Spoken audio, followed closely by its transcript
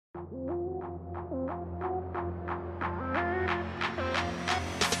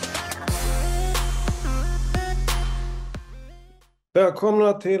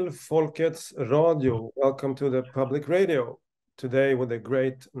Välkomna till Folkets Radio. Welcome to the public radio. Today with the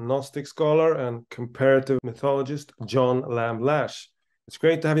great Gnostic scholar and comparative mythologist, John Lamb Lash. It's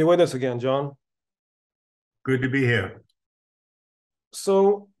great to have you with us again, John. Good to be here.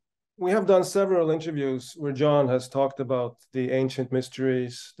 So we have done several interviews where John has talked about the ancient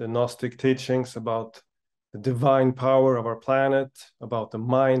mysteries, the Gnostic teachings, about the divine power of our planet, about the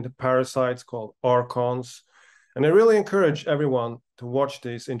mind parasites called archons. And I really encourage everyone to watch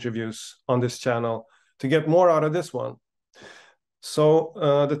these interviews on this channel to get more out of this one. So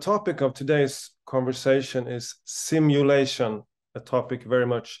the topic of today's conversation is simulation, a topic very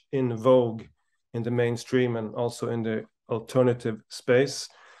much in vogue in the mainstream and also in the alternative space.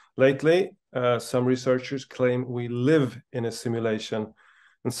 Lately, some researchers claim we live in a simulation,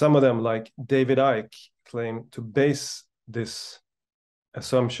 and some of them, like David Icke, claim to base this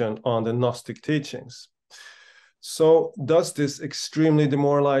assumption on the Gnostic teachings. So does this extremely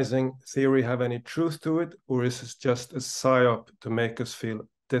demoralizing theory have any truth to it, or is it just a psyop to make us feel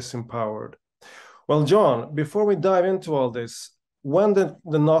disempowered? Well, John, before we dive into all this, when the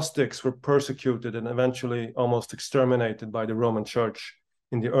Gnostics were persecuted and eventually almost exterminated by the Roman Church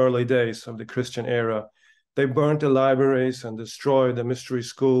in the early days of the Christian era, they burnt the libraries and destroyed the mystery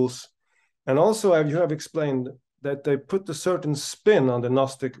schools. And also, you have explained that they put a certain spin on the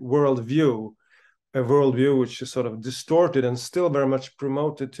Gnostic worldview, a worldview which is sort of distorted and still very much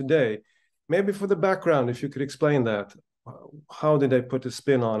promoted today. Maybe for the background, if you could explain that. How did they put a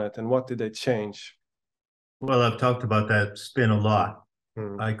spin on it and what did they change? Well, I've talked about that spin a lot.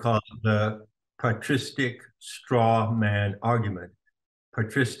 I call it the patristic straw man argument.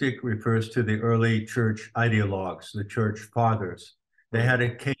 Patristic refers to the early church ideologues, the church fathers. They had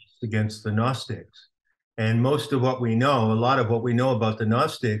a case against the Gnostics. And most of what we know, a lot of what we know about the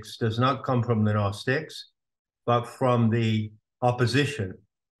Gnostics does not come from the Gnostics, but from the opposition.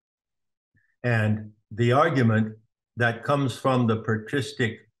 And the argument that comes from the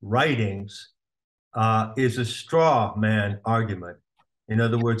patristic writings is a straw man argument. In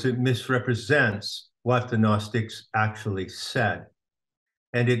other words, it misrepresents what the Gnostics actually said.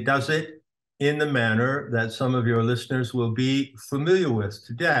 And it does it in the manner that some of your listeners will be familiar with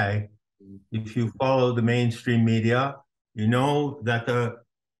today. If you follow the mainstream media, you know that the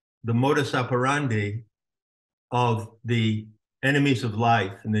modus operandi of the enemies of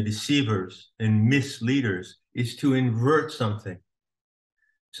life and the deceivers and misleaders is to invert something.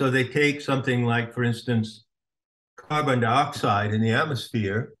 So they take something like, for instance, carbon dioxide in the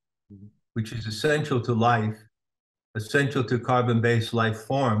atmosphere, which is essential to life, essential to carbon-based life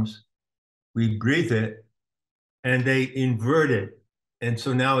forms. We breathe it, and they invert it. And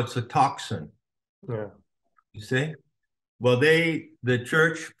so now it's a toxin. Yeah. You see? Well, the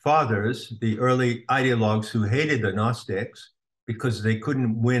church fathers, the early ideologues who hated the Gnostics because they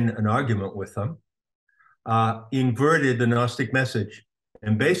couldn't win an argument with them, inverted the Gnostic message.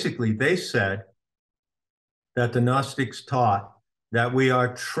 And basically they said that the Gnostics taught that we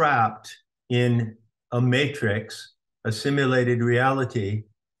are trapped in a matrix, a simulated reality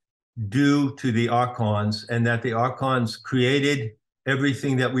due to the archons, and that the archons created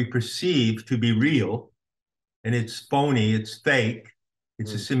everything that we perceive to be real, and it's phony, it's fake,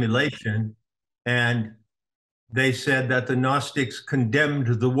 it's a simulation. And they said that the Gnostics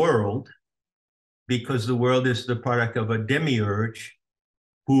condemned the world because the world is the product of a demiurge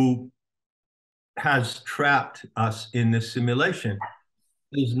who has trapped us in this simulation.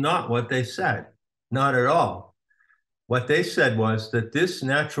 It is not what they said, not at all. What they said was that this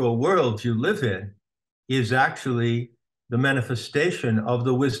natural world you live in is actually the manifestation of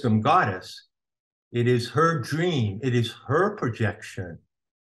the wisdom goddess. It is her dream, it is her projection.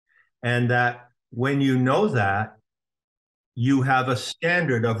 And that when you know that, you have a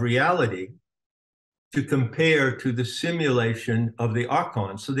standard of reality to compare to the simulation of the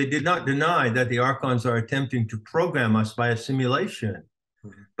archons. So they did not deny that the archons are attempting to program us by a simulation.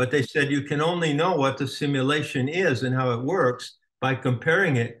 But they said you can only know what the simulation is and how it works by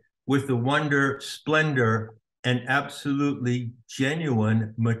comparing it with the wonder, splendor, and absolutely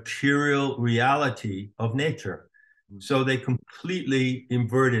genuine material reality of nature. So they completely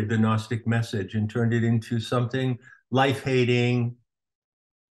inverted the Gnostic message and turned it into something life-hating,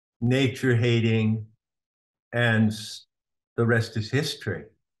 nature-hating, and the rest is history.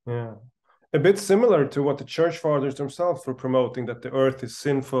 Yeah. A bit similar to what the church fathers themselves were promoting, that the earth is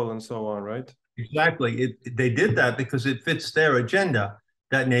sinful and so on, right? Exactly. They did that because it fits their agenda,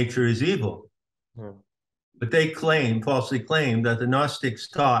 that nature is evil. Yeah. But they falsely claim, that the Gnostics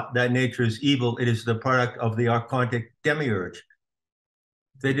taught that nature is evil. It is the product of the archontic demiurge.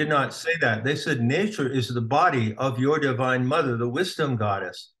 They did not say that. They said nature is the body of your divine mother, the wisdom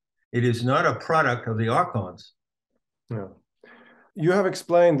goddess. It is not a product of the archons. Yeah. You have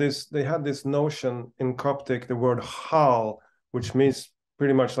explained this. They had this notion in Coptic, the word hal, which means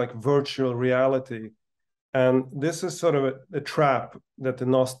pretty much like virtual reality. And this is sort of a trap that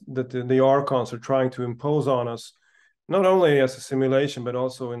the archons are trying to impose on us, not only as a simulation, but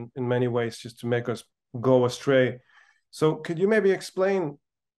also in many ways just to make us go astray. So could you maybe explain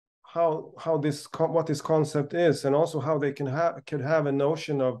what this concept is, and also how they could have a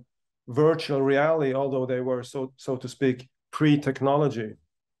notion of virtual reality, although they were so to speak pre-technology?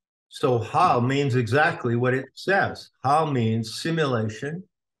 So hal means exactly what it says. Hal means simulation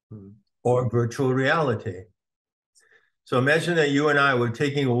or virtual reality. So imagine that you and I were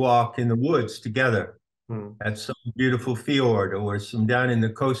taking a walk in the woods together at some beautiful fjord or some down in the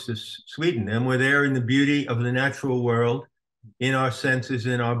coast of Sweden, and we're there in the beauty of the natural world, in our senses,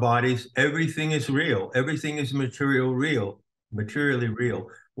 in our bodies. Everything is real. Everything is materially real.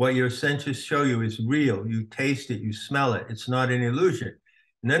 What your senses show you is real. You taste it, you smell it. It's not an illusion.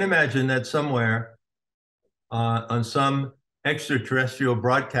 And then imagine that somewhere on some extraterrestrial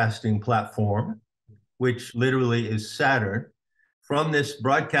broadcasting platform, which literally is Saturn, from this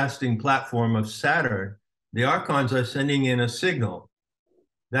broadcasting platform of Saturn, the archons are sending in a signal.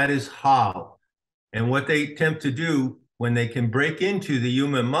 That is hal. And what they attempt to do when they can break into the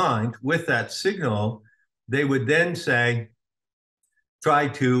human mind with that signal, they would then try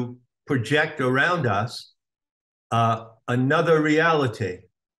to project around us another reality,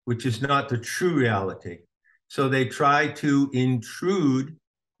 which is not the true reality. So they try to intrude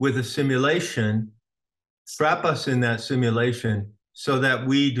with a simulation, trap us in that simulation so that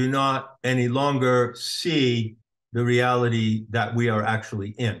we do not any longer see the reality that we are actually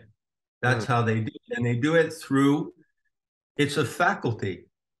in. That's how they do it. And they do it through, it's a faculty.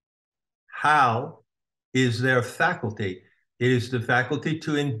 How is their faculty? It is the faculty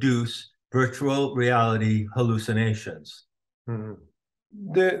to induce virtual reality hallucinations.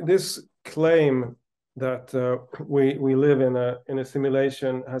 This claim that we live in a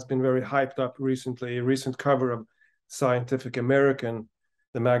simulation has been very hyped up recently. A recent cover of Scientific American,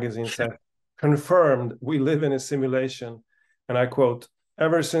 the magazine, said, confirmed we live in a simulation. And I quote,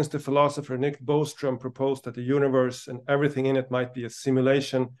 ever since the philosopher Nick Bostrom proposed that the universe and everything in it might be a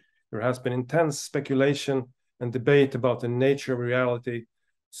simulation, there has been intense speculation and debate about the nature of reality.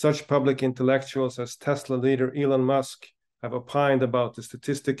 Such public intellectuals as Tesla leader Elon Musk have opined about the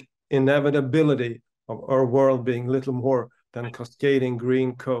statistic inevitability of our world being little more than cascading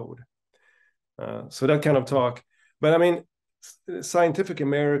green code. So that kind of talk. But I mean, Scientific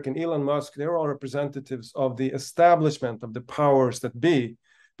American, Elon Musk, they're all representatives of the establishment of the powers that be.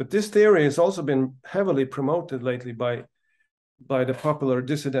 But this theory has also been heavily promoted lately by the popular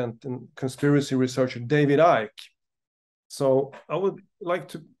dissident and conspiracy researcher David Icke. So I would like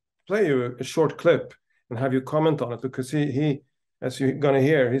to play you a short clip and have you comment on it, because he as you're going to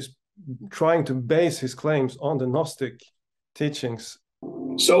hear, he's trying to base his claims on the Gnostic teachings.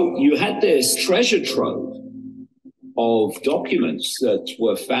 So you had this treasure trove of documents that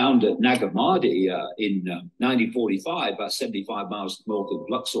were found at Nagamadi in 1945, about 75 miles north of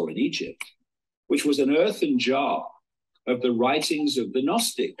Luxor in Egypt, which was an earthen jar of the writings of the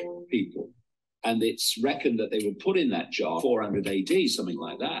Gnostic people. And it's reckoned that they were put in that jar 400 AD, something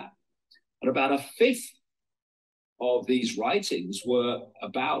like that. And about a fifth of these writings were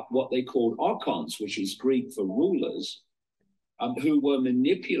about what they called archons, which is Greek for rulers, who were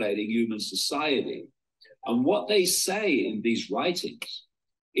manipulating human society. And what they say in these writings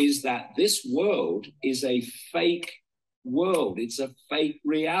is that this world is a fake world. It's a fake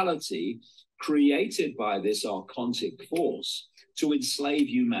reality created by this archontic force to enslave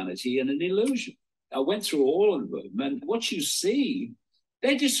humanity in an illusion. I went through all of them, and what you see,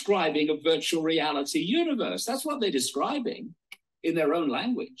 they're describing a virtual reality universe. That's what they're describing in their own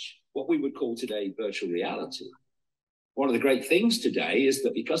language, what we would call today virtual reality. One of the great things today is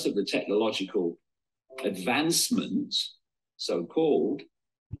that because of the technological advancement, so-called,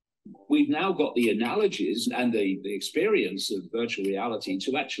 we've now got the analogies and the experience of virtual reality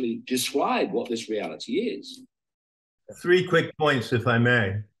to actually describe what this reality is. 3 quick points, if I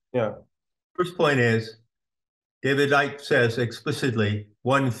may. Yeah. First point is, David Icke says explicitly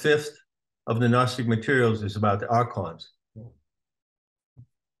 1/5 of the Gnostic materials is about the archons.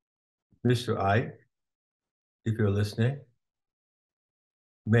 Mr. Icke, if you're listening,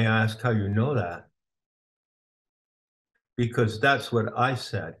 may I ask how you know that? Because that's what I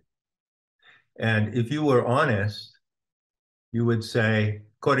said. And if you were honest, you would say,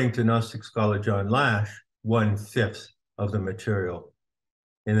 according to Gnostic scholar John Lash, 1/5 of the material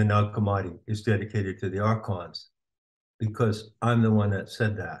in the Nag Hammadi is dedicated to the archons, because I'm the one that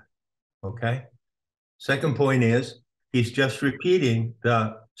said that, okay? Second point is, he's just repeating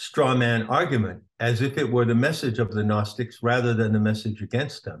the straw man argument as if it were the message of the Gnostics rather than the message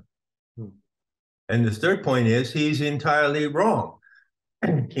against them. And the third point is, he's entirely wrong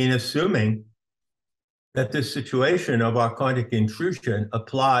in assuming that this situation of archonic intrusion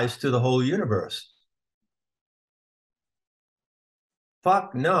applies to the whole universe.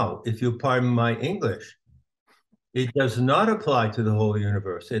 Fuck no, if you pardon my English. It does not apply to the whole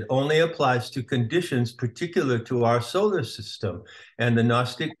universe. It only applies to conditions particular to our solar system. And the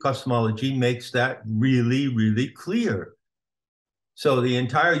Gnostic cosmology makes that really, really clear. So the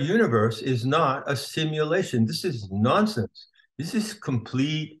entire universe is not a simulation. This is nonsense. This is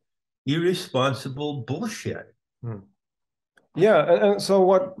complete irresponsible bullshit. Yeah, and so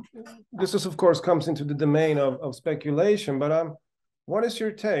what this is, of course, comes into the domain of speculation, but what is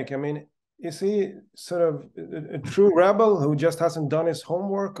your take? I mean, is he sort of a true rebel who just hasn't done his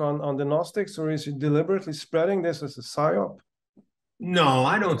homework on the Gnostics, or is he deliberately spreading this as a psyop? No,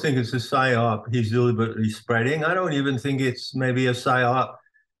 I don't think it's a psyop he's deliberately spreading. I don't even think it's maybe a psyop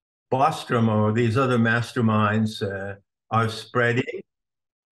Bostrom or these other masterminds are spreading.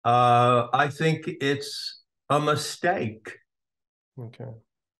 I think it's a mistake. Okay.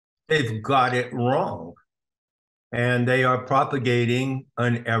 They've got it wrong. And they are propagating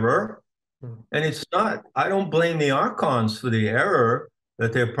an error. And it's not, I don't blame the archons for the error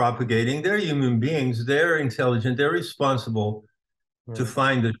that they're propagating. They're human beings. They're intelligent. They're responsible to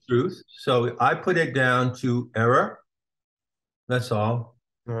find the truth. So I put it down to error. That's all.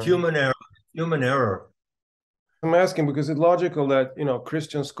 Human error. Human error. I'm asking because it's logical that,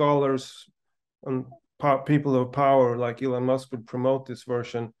 Christian scholars and people of power like Elon Musk would promote this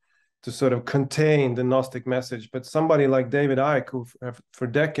version to sort of contain the Gnostic message. But somebody like David Icke, who for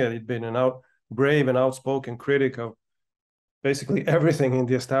decades had been brave and outspoken critic of basically everything in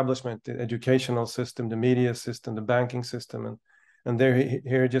the establishment, the educational system, the media system, the banking system, and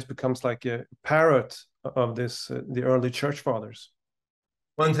here it just becomes like a parrot of this, the early church fathers.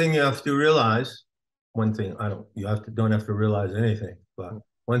 One thing you have to realize, don't have to realize anything, but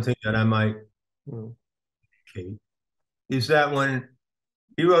one thing that I might indicate is that when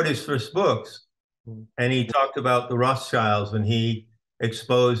he wrote his first books and he talked about the Rothschilds and he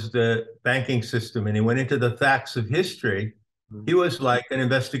exposed the banking system and he went into the facts of history, he was like an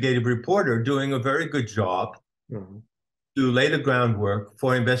investigative reporter doing a very good job to lay the groundwork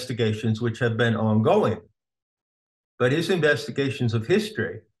for investigations which have been ongoing. But his investigations of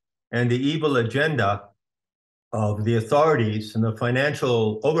history and the evil agenda of the authorities and the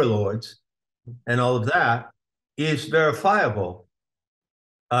financial overlords and all of that is verifiable.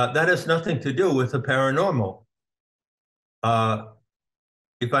 That has nothing to do with the paranormal.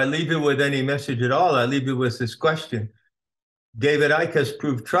 If I leave you with any message at all, I leave you with this question. David Icke has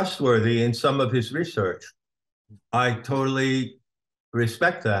proved trustworthy in some of his research. I totally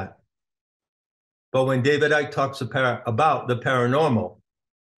respect that. But when David Icke talks about the paranormal,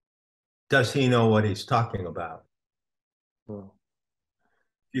 does he know what he's talking about? If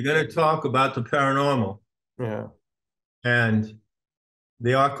you're going to talk about the paranormal and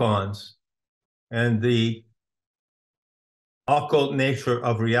the archons and the occult nature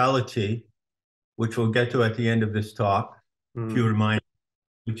of reality, which we'll get to at the end of this talk, if you remind,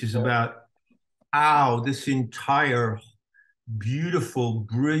 which is about how this entire beautiful,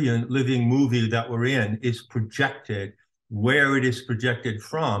 brilliant living movie that we're in is projected, where it is projected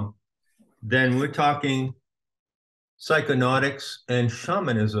from, then we're talking psychonautics and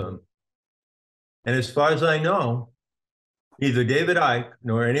shamanism. And as far as I know, neither David Icke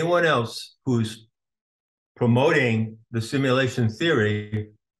nor anyone else who's promoting the simulation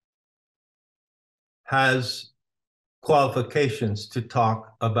theory has qualifications to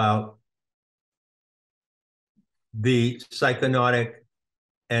talk about the psychonautics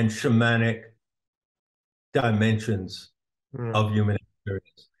and shamanic dimensions of human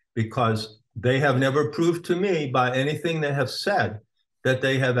experience, because they have never proved to me by anything they have said that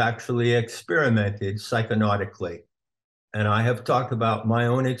they have actually experimented psychonautically. And I have talked about my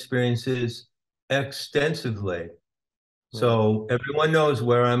own experiences extensively. So everyone knows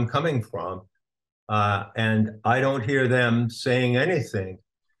where I'm coming from. And I don't hear them saying anything.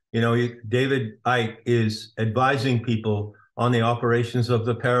 David Icke is advising people on the operations of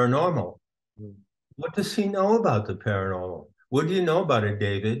the paranormal. What does he know about the paranormal? What do you know about it,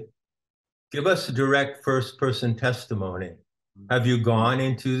 David? Give us a direct first-person testimony. Have you gone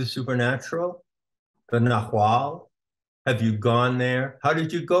into the supernatural? the Nahual? Have you gone there? How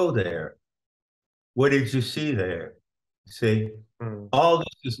did you go there? What did you see there? See, all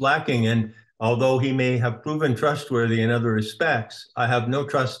this is lacking. And although he may have proven trustworthy in other respects, I have no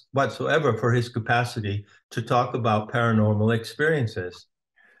trust whatsoever for his capacity to talk about paranormal experiences.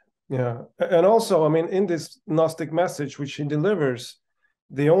 Yeah. And also, I mean, in this Gnostic message, which he delivers,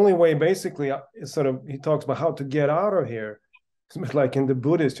 the only way basically is sort of, he talks about how to get out of here. It's like in the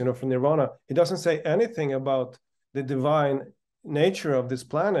Buddhist, from Nirvana, he doesn't say anything about the divine nature of this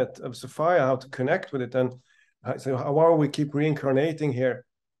planet, of Sophia, how to connect with it. And so why do we keep reincarnating here?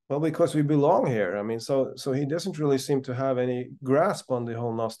 Well, because we belong here. I mean, so he doesn't really seem to have any grasp on the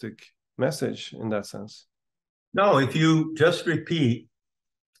whole Gnostic message in that sense. No, if you just repeat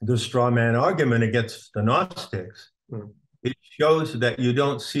the straw man argument against the Gnostics, it shows that you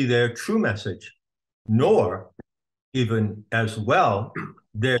don't see their true message, nor even as well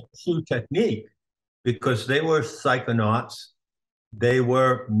their true technique, because they were psychonauts. They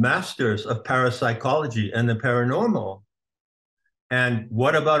were masters of parapsychology and the paranormal. And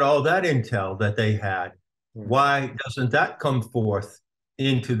what about all that intel that they had? Why doesn't that come forth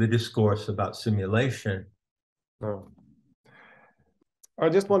into the discourse about simulation? No. I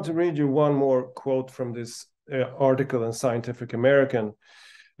just want to read you one more quote from this article in Scientific American.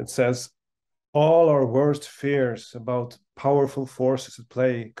 It says, all our worst fears about powerful forces at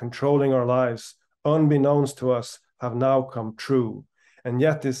play, controlling our lives, unbeknownst to us, have now come true. And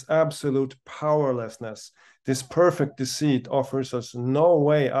yet this absolute powerlessness, this perfect deceit offers us no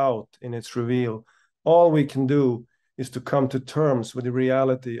way out in its reveal. All we can do is to come to terms with the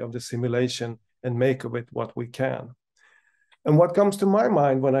reality of the simulation and make of it what we can. And what comes to my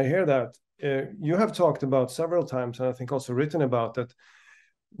mind when I hear that, you have talked about several times, and I think also written about that,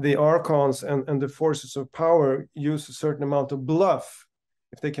 the archons and the forces of power use a certain amount of bluff.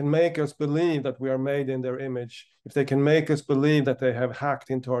 If they can make us believe that we are made in their image, if they can make us believe that they have hacked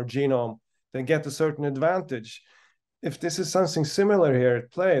into our genome, they get a certain advantage. If this is something similar here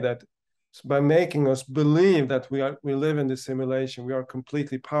at play, that by making us believe that we live in this simulation, we are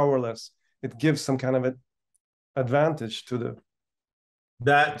completely powerless, it gives some kind of an advantage to the...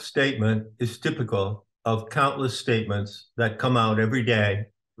 That statement is typical of countless statements that come out every day,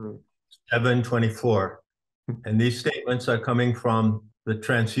 7/24. And these statements are coming from the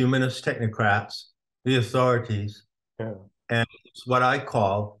transhumanist technocrats, the authorities, and it's what I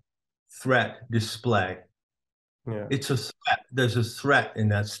call threat display. It's a threat. There's a threat in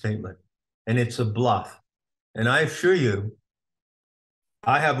that statement, and it's a bluff. And I assure you,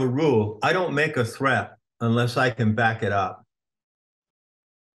 I have a rule. I don't make a threat unless I can back it up.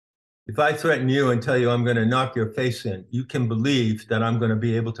 If I threaten you and tell you I'm going to knock your face in, you can believe that I'm going to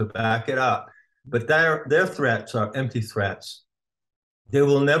be able to back it up. But their threats are empty threats. They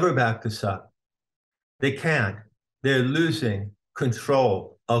will never back this up. They can't. They're losing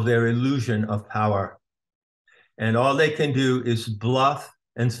control of their illusion of power. And all they can do is bluff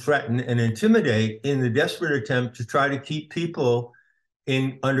and threaten and intimidate in the desperate attempt to try to keep people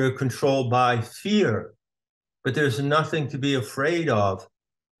under control by fear. But there's nothing to be afraid of.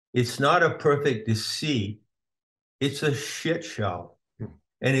 It's not a perfect deceit. It's a shit show.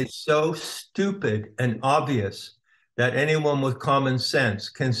 And it's so stupid and obvious that anyone with common sense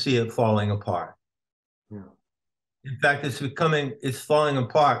can see it falling apart. In fact, it's falling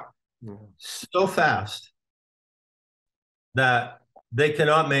apart so fast that they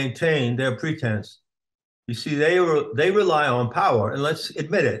cannot maintain their pretense. You see, they rely on power, and let's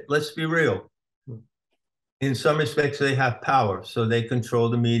admit it, let's be real. In some respects, they have power. So they control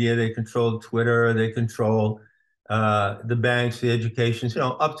the media, they control Twitter, they control the banks, the educations,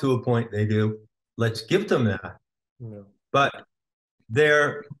 up to a point they do. Let's give them that. But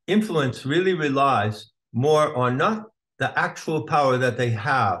their influence really relies more on not the actual power that they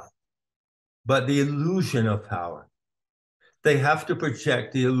have, but the illusion of power. They have to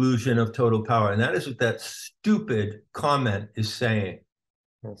project the illusion of total power. And that is what that stupid comment is saying.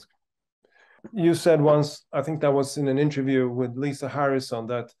 You said once, I think that was in an interview with Lisa Harrison,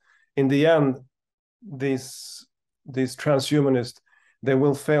 that in the end, these transhumanists, they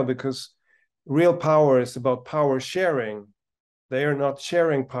will fail because real power is about power sharing. They are not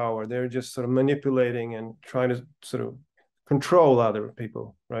sharing power. They're just sort of manipulating and trying to sort of control other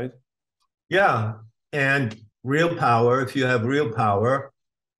people, right? Yeah. And real power, if you have real power,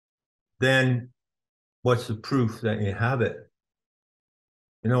 then what's the proof that you have it?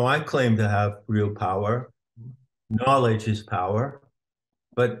 I claim to have real power. Knowledge is power,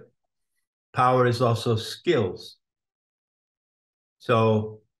 but power is also skills.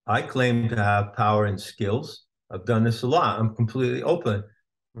 So I claim to have power and skills. I've done this a lot. I'm completely open.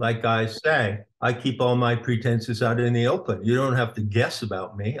 Like I say, I keep all my pretenses out in the open. You don't have to guess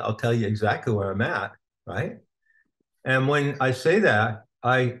about me. I'll tell you exactly where I'm at, right? And when I say that,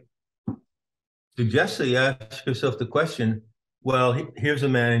 I suggest that you ask yourself the question, well, here's a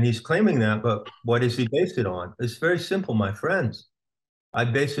man and he's claiming that, but what does he base it on? It's very simple, my friends. I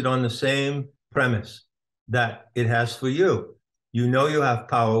base it on the same premise that it has for you. You know you have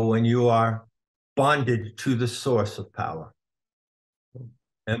power when you are bonded to the source of power.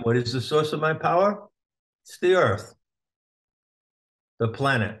 And what is the source of my power? It's the earth, the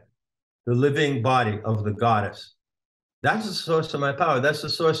planet, the living body of the goddess. That's the source of my power. That's the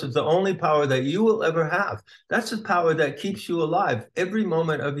source of the only power that you will ever have. That's the power that keeps you alive every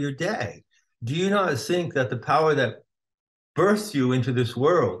moment of your day. Do you not think that the power that births you into this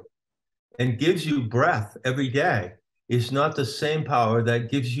world and gives you breath every day is not the same power that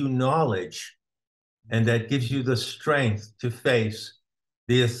gives you knowledge and that gives you the strength to face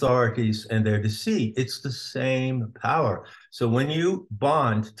the authorities and their deceit? It's the same power. So when you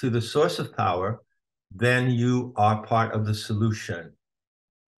bond to the source of power, then you are part of the solution.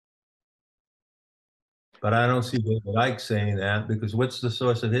 But I don't see David Icke saying that, because what's the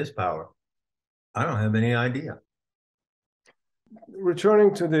source of his power? I don't have any idea.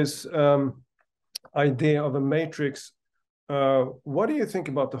 Returning to this idea of a matrix, what do you think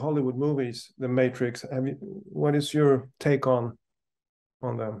about the Hollywood movies, The Matrix? What is your take on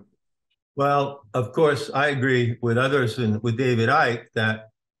them? Well, of course, I agree with others and with David Icke that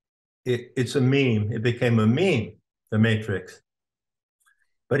it's a meme. It became a meme, The Matrix.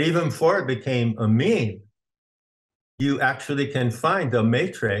 But even before it became a meme, you actually can find The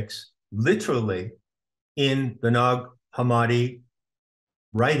Matrix literally in the Nag Hammadi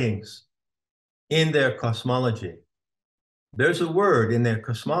writings, in their cosmology. There's a word in their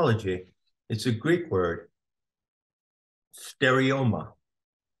cosmology. It's a Greek word, stereoma.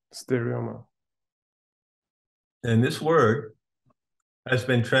 Stereoma. And this word has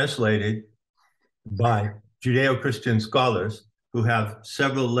been translated by Judeo-Christian scholars who have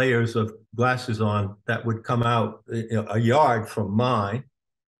several layers of glasses on that would come out a yard from mine.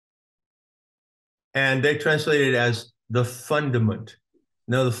 And they translate it as the fundament.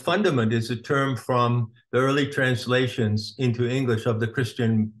 Now, the fundament is a term from the early translations into English of the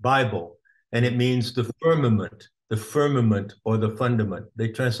Christian Bible, and it means the firmament or the fundament. They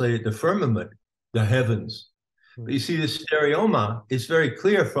translated the firmament, the heavens. But you see, the stereoma is very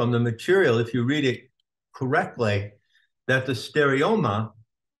clear from the material, if you read it correctly, that the stereoma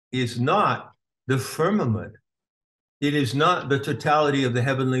is not the firmament. It is not the totality of the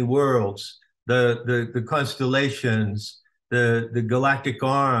heavenly worlds, the constellations, the galactic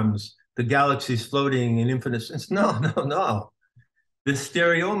arms, the galaxies floating in infinite sense. No. The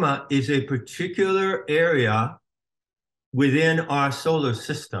stereoma is a particular area within our solar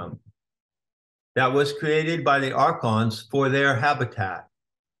system that was created by the archons for their habitat.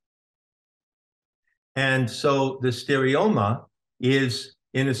 And so the stereoma is,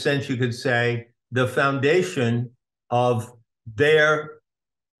 in a sense, you could say, the foundation of their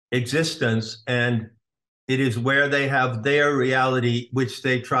existence, and it is where they have their reality, which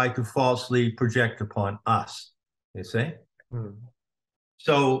they try to falsely project upon us, you see?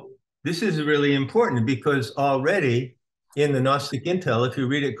 So this is really important, because already in the Gnostic intel, if you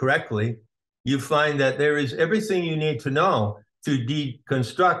read it correctly, you find that there is everything you need to know to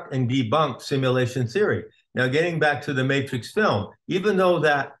deconstruct and debunk simulation theory. Now, getting back to the Matrix film, even though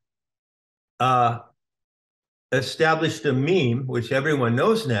that established a meme, which everyone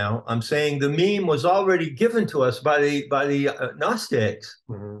knows now, I'm saying the meme was already given to us by the Gnostics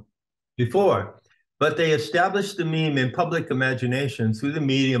before, but they established the meme in public imagination through the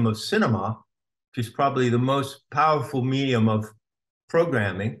medium of cinema, which is probably the most powerful medium of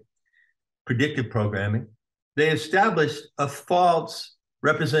programming, predictive programming. They established a false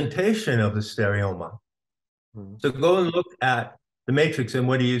representation of the stereoma. So go and look at the Matrix, and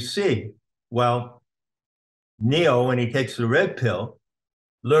what do you see? Well, Neo, when he takes the red pill,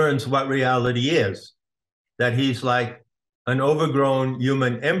 learns what reality is, that he's like an overgrown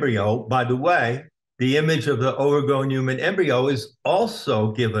human embryo. By the way, the image of the overgrown human embryo is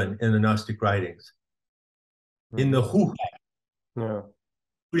also given in the Gnostic writings, in the Hu,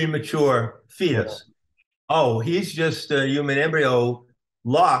 premature fetus. Oh, he's just a human embryo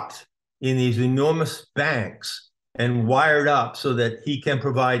locked in these enormous banks and wired up so that he can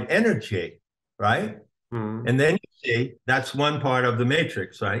provide energy, right? And then you see, that's one part of the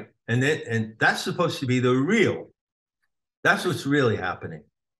Matrix, right? And that's supposed to be the real. That's what's really happening.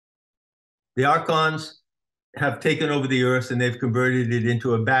 The archons have taken over the earth and they've converted it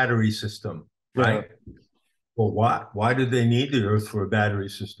into a battery system, right? Well, why do they need the Earth for a battery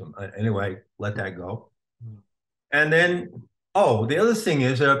system? Anyway, let that go. And then, the other thing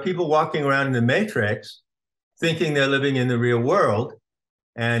is there are people walking around in the Matrix thinking they're living in the real world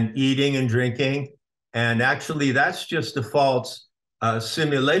and eating and drinking. And actually, that's just a false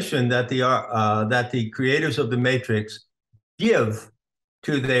simulation that the creators of the Matrix give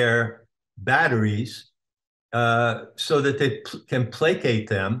to their batteries so that they can placate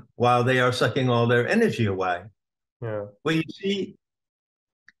them while they are sucking all their energy away. Yeah. Well, you see,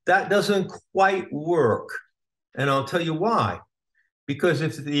 that doesn't quite work. And I'll tell you why. Because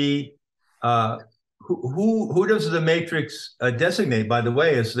if the who does the Matrix designate, by the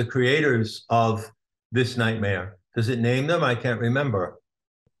way, as the creators of this nightmare? Does it name them? I can't remember.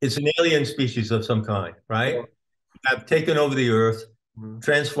 It's an alien species of some kind, right? Yeah. Have taken over the Earth, Mm-hmm.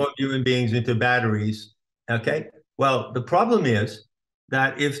 transformed human beings into batteries. Okay. Well, the problem is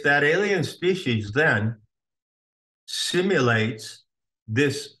that if that alien species then simulates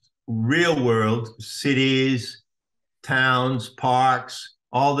this real world, cities, towns, parks,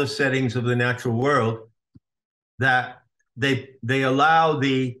 all the settings of the natural world, that they allow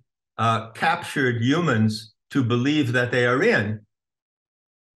the captured humans to believe that they are in.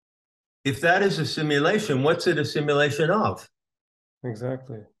 If that is a simulation, what's it a simulation of?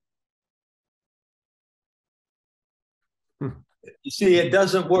 Exactly. You see, it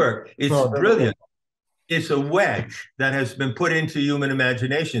doesn't work. It's brilliant. Work. It's a wedge that has been put into human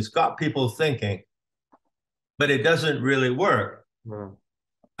imagination. It's got people thinking, but it doesn't really work. No.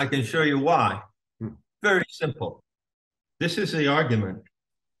 I can show you why. Very simple. This is the argument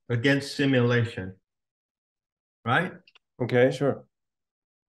against simulation, right? Okay, sure.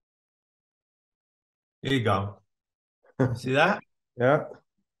 Here you go. See that? Yeah.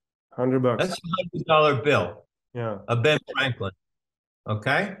 $100. That's a $100 bill. Yeah. A Ben Franklin.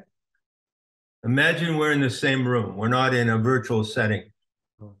 Okay? Imagine we're in the same room. We're not in a virtual setting.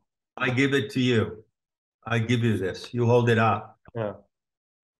 I give it to you. I give you this. You hold it up. Yeah.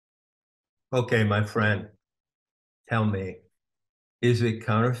 Okay, my friend, tell me, is it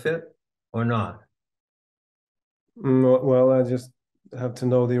counterfeit or not? Well, I just have to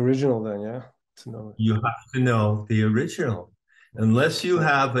know the original then, yeah? To know. You have to know the original. Unless you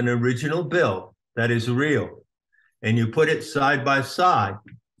have an original bill that is real and you put it side by side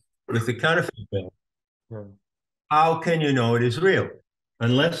with the counterfeit bill, how can you know it is real?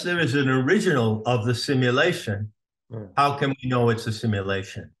 Unless there is an original of the simulation, how can we know it's a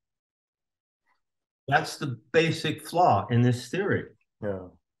simulation? That's the basic flaw in this theory. Yeah.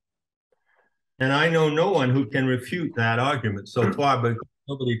 And I know no one who can refute that argument so far, but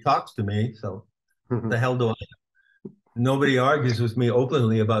nobody talks to me, so the hell do I know? Nobody argues with me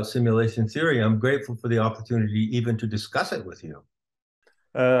openly about simulation theory. I'm grateful for the opportunity even to discuss it with you.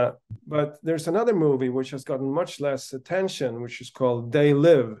 But there's another movie which has gotten much less attention, which is called They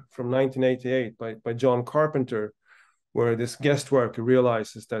Live from 1988 by John Carpenter, where this guest worker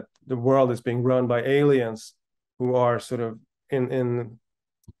realizes that the world is being run by aliens who are sort of in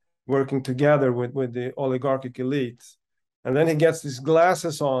working together with the oligarchic elite. And then he gets these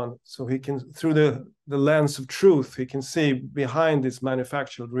glasses on so he can, through the lens of truth, he can see behind this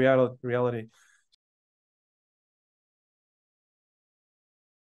manufactured reality.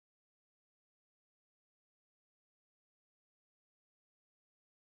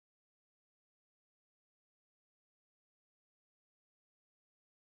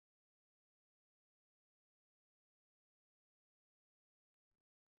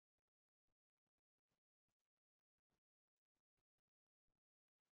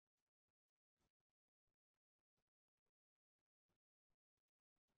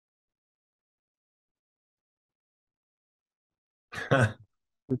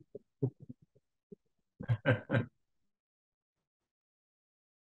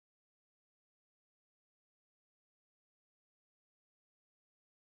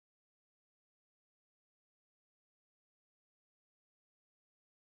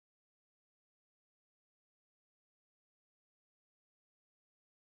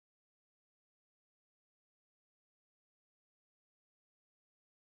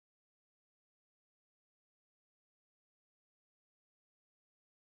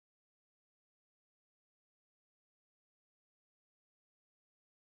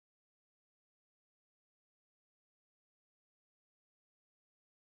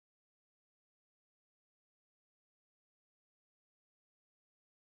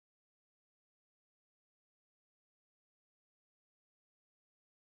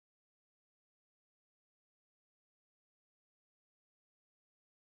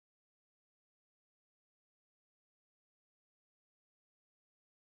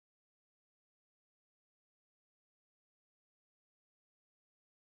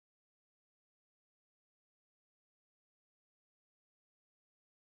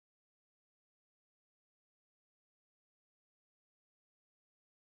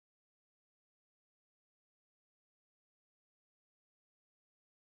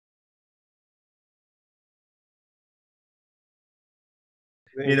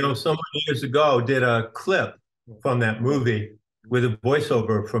 You know, someone years ago did a clip from that movie with a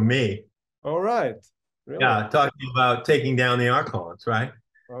voiceover from me. All right. Really? Yeah, talking about taking down the archons, right?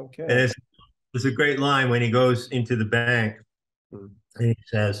 Okay. And it's a great line when he goes into the bank and he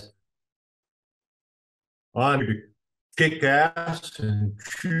says, I'm going to kick ass and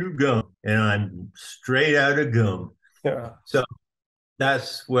chew gum, and I'm straight out of gum. Yeah. So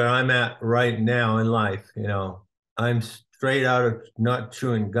that's where I'm at right now in life. You know, I'm straight out of not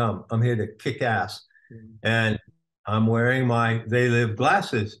chewing gum. I'm here to kick ass. And I'm wearing my They Live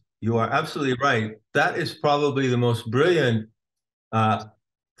glasses. You are absolutely right. That is probably the most brilliant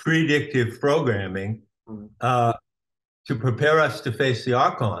predictive programming to prepare us to face the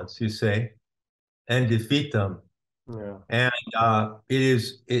archons, you say, and defeat them. Yeah. And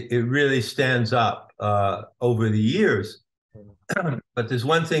it really stands up over the years. But there's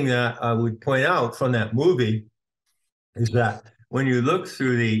one thing that I would point out from that movie is that when you look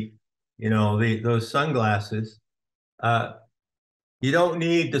through those sunglasses, you don't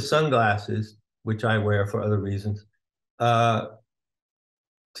need the sunglasses, which I wear for other reasons,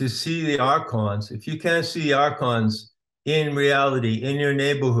 to see the archons. If you can't see the archons in reality, in your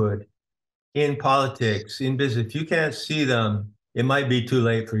neighborhood, in politics, in business, if you can't see them, it might be too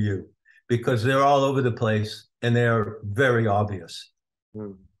late for you, because they're all over the place and they're very obvious.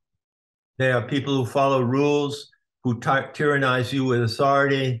 They are people who follow rules, who tyrannize you with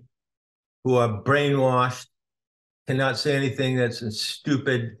authority, who are brainwashed, cannot say anything that's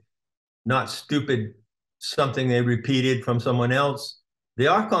stupid, not stupid, something they repeated from someone else. The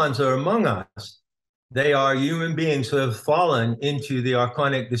archons are among us. They are human beings who have fallen into the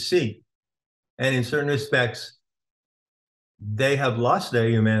archonic deceit. And in certain respects, they have lost their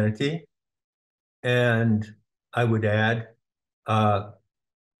humanity. And I would add,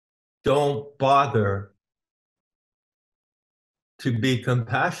 don't bother to be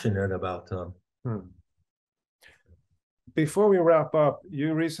compassionate about them. Before we wrap up,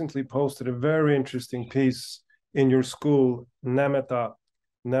 you recently posted a very interesting piece in your school, nemeta.org,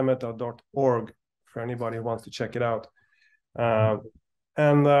 for anybody who wants to check it out. So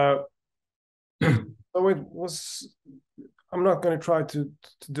it was, I'm not going to try to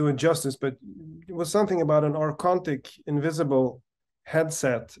do it justice, but it was something about an archontic invisible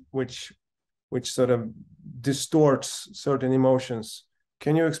headset which sort of distorts certain emotions.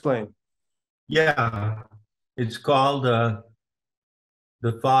 Can you explain? Yeah, it's called the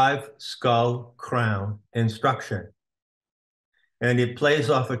 5-skull crown instruction. And it plays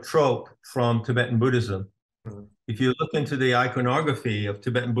off a trope from Tibetan Buddhism. If you look into the iconography of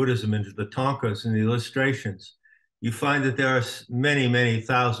Tibetan Buddhism, into the tankas and the illustrations, you find that there are many, many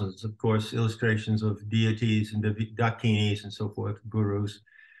thousands, of course, illustrations of deities and dakinis and so forth, gurus.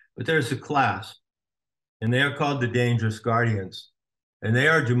 But there's a class, and they are called the dangerous guardians. And they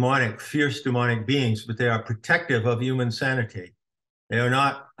are demonic, fierce demonic beings, but they are protective of human sanity. They are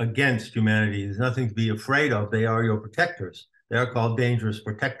not against humanity. There's nothing to be afraid of. They are your protectors. They are called dangerous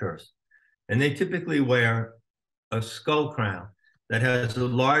protectors. And they typically wear a skull crown that has a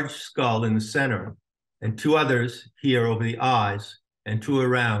large skull in the center and two others here over the eyes and two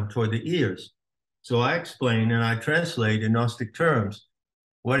around toward the ears. So I explain and I translate in Gnostic terms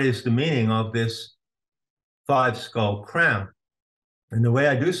what is the meaning of this 5-skull crown. And the way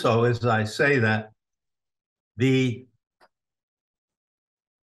I do so is I say that the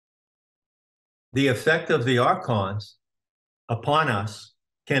effect of the archons upon us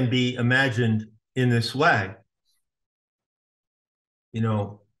can be imagined in this way. You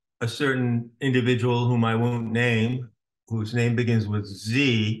know, a certain individual whom I won't name, whose name begins with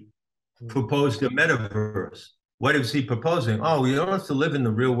Z, proposed a metaverse. What is he proposing? Oh, you don't have to live in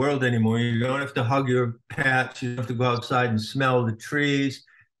the real world anymore. You don't have to hug your pets. You don't have to go outside and smell the trees.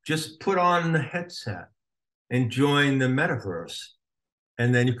 Just put on the headset and join the metaverse,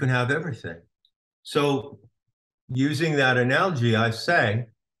 and then you can have everything. So using that analogy, I say,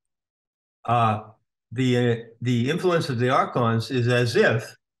 the influence of the archons is as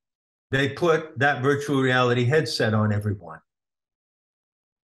if they put that virtual reality headset on everyone.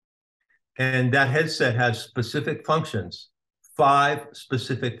 And that headset has specific functions, 5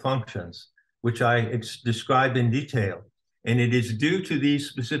 specific functions, which I described in detail. And it is due to these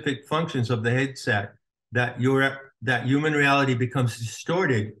specific functions of the headset that human reality becomes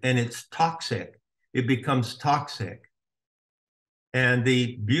distorted and it's toxic. It becomes toxic. And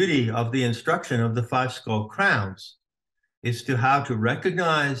the beauty of the instruction of the 5-skull crowns is to how to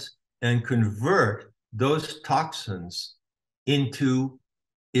recognize and convert those toxins into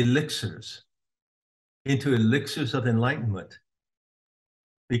elixirs of enlightenment.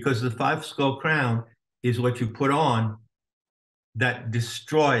 Because the 5-skull crown is what you put on that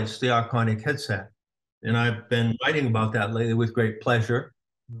destroys the archonic headset. And I've been writing about that lately with great pleasure.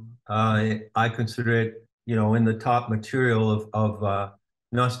 I consider it, in the top material of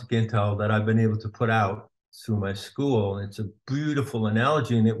Gnostic intel that I've been able to put out through my school. It's a beautiful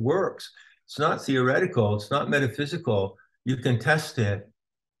analogy and it works. It's not theoretical. It's not metaphysical. You can test it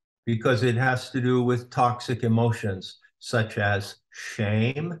because it has to do with toxic emotions such as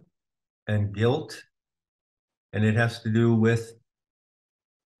shame and guilt. And it has to do with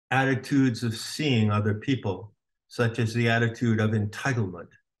attitudes of seeing other people, such as the attitude of entitlement.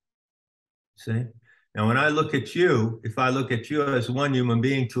 See? Now, when I look at you, if I look at you as one human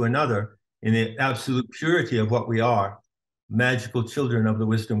being to another in the absolute purity of what we are, magical children of the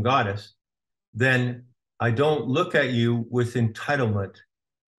wisdom goddess, then I don't look at you with entitlement.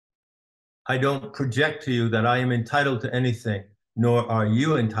 I don't project to you that I am entitled to anything, nor are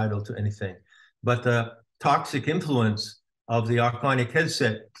you entitled to anything. But the toxic influence of the archonic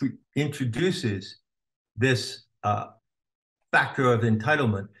headset introduces this factor of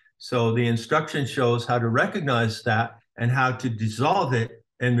entitlement. So the instruction shows how to recognize that and how to dissolve it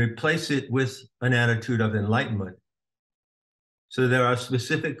and replace it with an attitude of enlightenment. So there are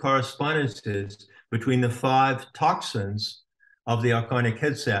specific correspondences between the 5 toxins of the archonic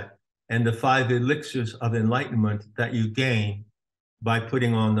headset and the 5 elixirs of enlightenment that you gain by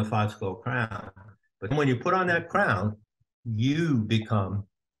putting on the 5-skull crown. But when you put on that crown, you become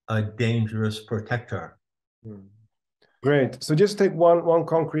a dangerous protector. Great. So just take one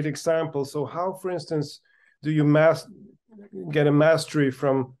concrete example. So how, for instance, do you get a mastery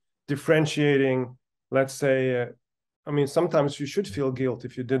from differentiating, let's say, sometimes you should feel guilt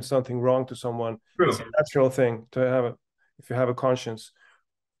if you did something wrong to someone. True. It's a natural thing to have if you have a conscience.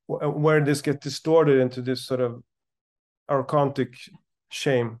 Where this gets distorted into this sort of archontic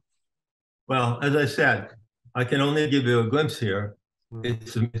shame. Well, as I said, I can only give you a glimpse here.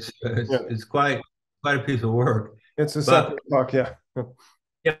 It's quite a piece of work. It's a separate talk, yeah.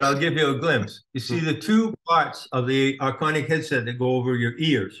 Yeah, I'll give you a glimpse. You see the 2 parts of the archonic headset that go over your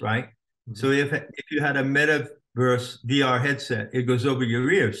ears, right? So if you had a metaverse VR headset, it goes over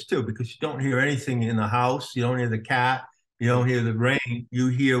your ears too, because you don't hear anything in the house. You don't hear the cat. You don't hear the rain. You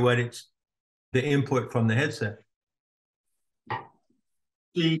hear the input from the headset.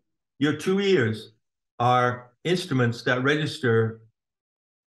 See, your 2 ears are instruments that register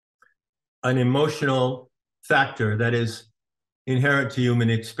an emotional factor that is inherent to human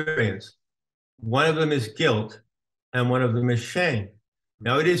experience. One of them is guilt and one of them is shame.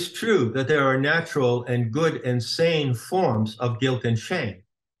 Now, it is true that there are natural and good and sane forms of guilt and shame.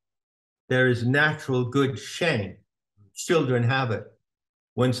 There is natural good shame. Children have it.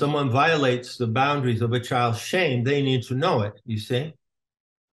 When someone violates the boundaries of a child's shame, they need to know it, you see?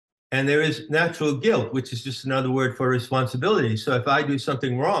 And there is natural guilt, which is just another word for responsibility. So if I do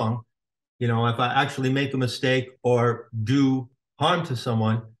something wrong, if I actually make a mistake or do harm to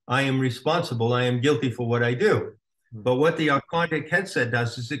someone, I am responsible. I am guilty for what I do. But what the archonic headset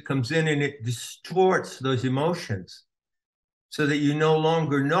does is it comes in and it distorts those emotions so that you no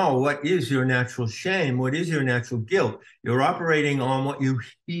longer know what is your natural shame, what is your natural guilt. You're operating on what you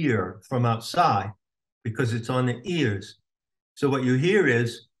hear from outside because it's on the ears. So what you hear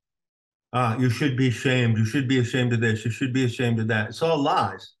is, you should be ashamed. You should be ashamed of this. You should be ashamed of that. It's all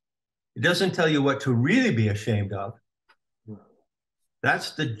lies. It doesn't tell you what to really be ashamed of.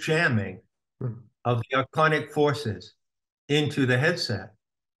 That's the jamming of the archonic forces into the headset.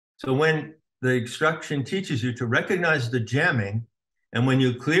 So when the instruction teaches you to recognize the jamming, and when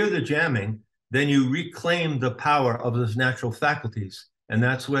you clear the jamming, then you reclaim the power of those natural faculties. And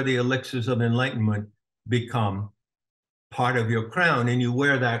that's where the elixirs of enlightenment become part of your crown, and you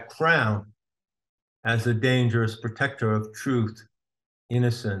wear that crown as a dangerous protector of truth,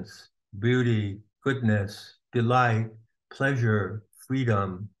 innocence, beauty, goodness, delight, pleasure,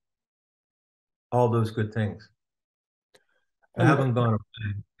 freedom, all those good things. They haven't gone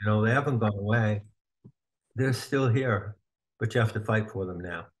away. They haven't gone away. They're still here, but you have to fight for them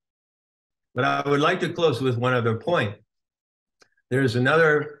now. But I would like to close with one other point. There's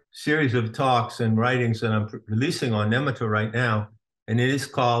another series of talks and writings that I'm releasing on Nemato right now, and it is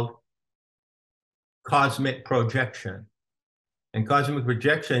called Cosmic Projection. And cosmic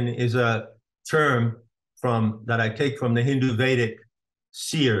projection is a term that I take from the Hindu Vedic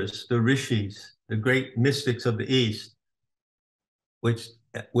seers, the rishis, the great mystics of the East, which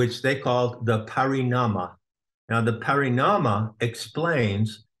they called the parinama. Now, the parinama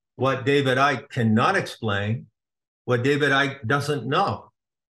explains what David Icke cannot explain, what David Icke doesn't know.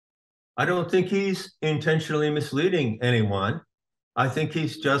 I don't think he's intentionally misleading anyone. I think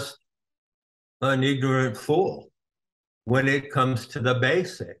he's just an ignorant fool. when it comes to the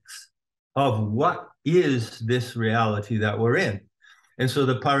basics of what is this reality that we're in. And so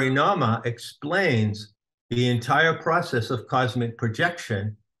the Parinama explains the entire process of cosmic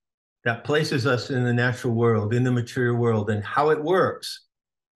projection that places us in the natural world, in the material world, and how it works,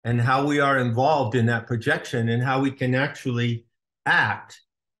 and how we are involved in that projection, and how we can actually act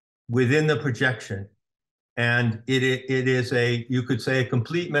within the projection. And it is a, you could say, a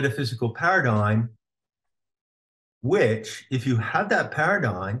complete metaphysical paradigm, which, if you have that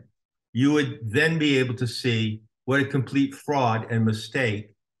paradigm, you would then be able to see what a complete fraud and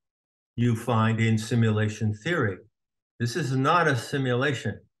mistake you find in simulation theory. This is not a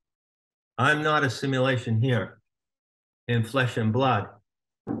simulation. I'm not a simulation here in flesh and blood,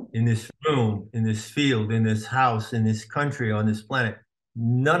 in this room, in this field, in this house, in this country, on this planet.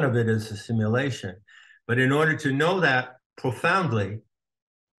 None of it is a simulation. But in order to know that profoundly,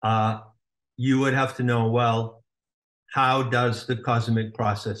 you would have to know, well, how does the cosmic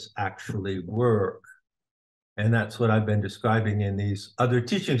process actually work? And that's what I've been describing in these other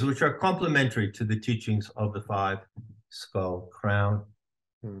teachings, which are complementary to the teachings of the five skull crown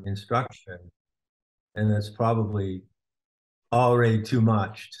instruction. And that's probably already too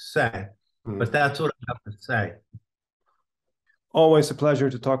much to say, but that's what I have to say. Always a pleasure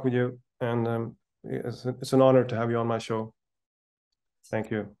to talk with you, and it's an honor to have you on my show.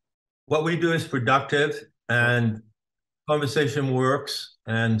 Thank you. What we do is productive, and conversation works,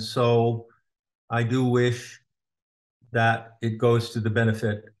 and so I do wish that it goes to the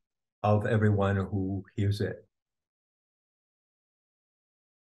benefit of everyone who hears it.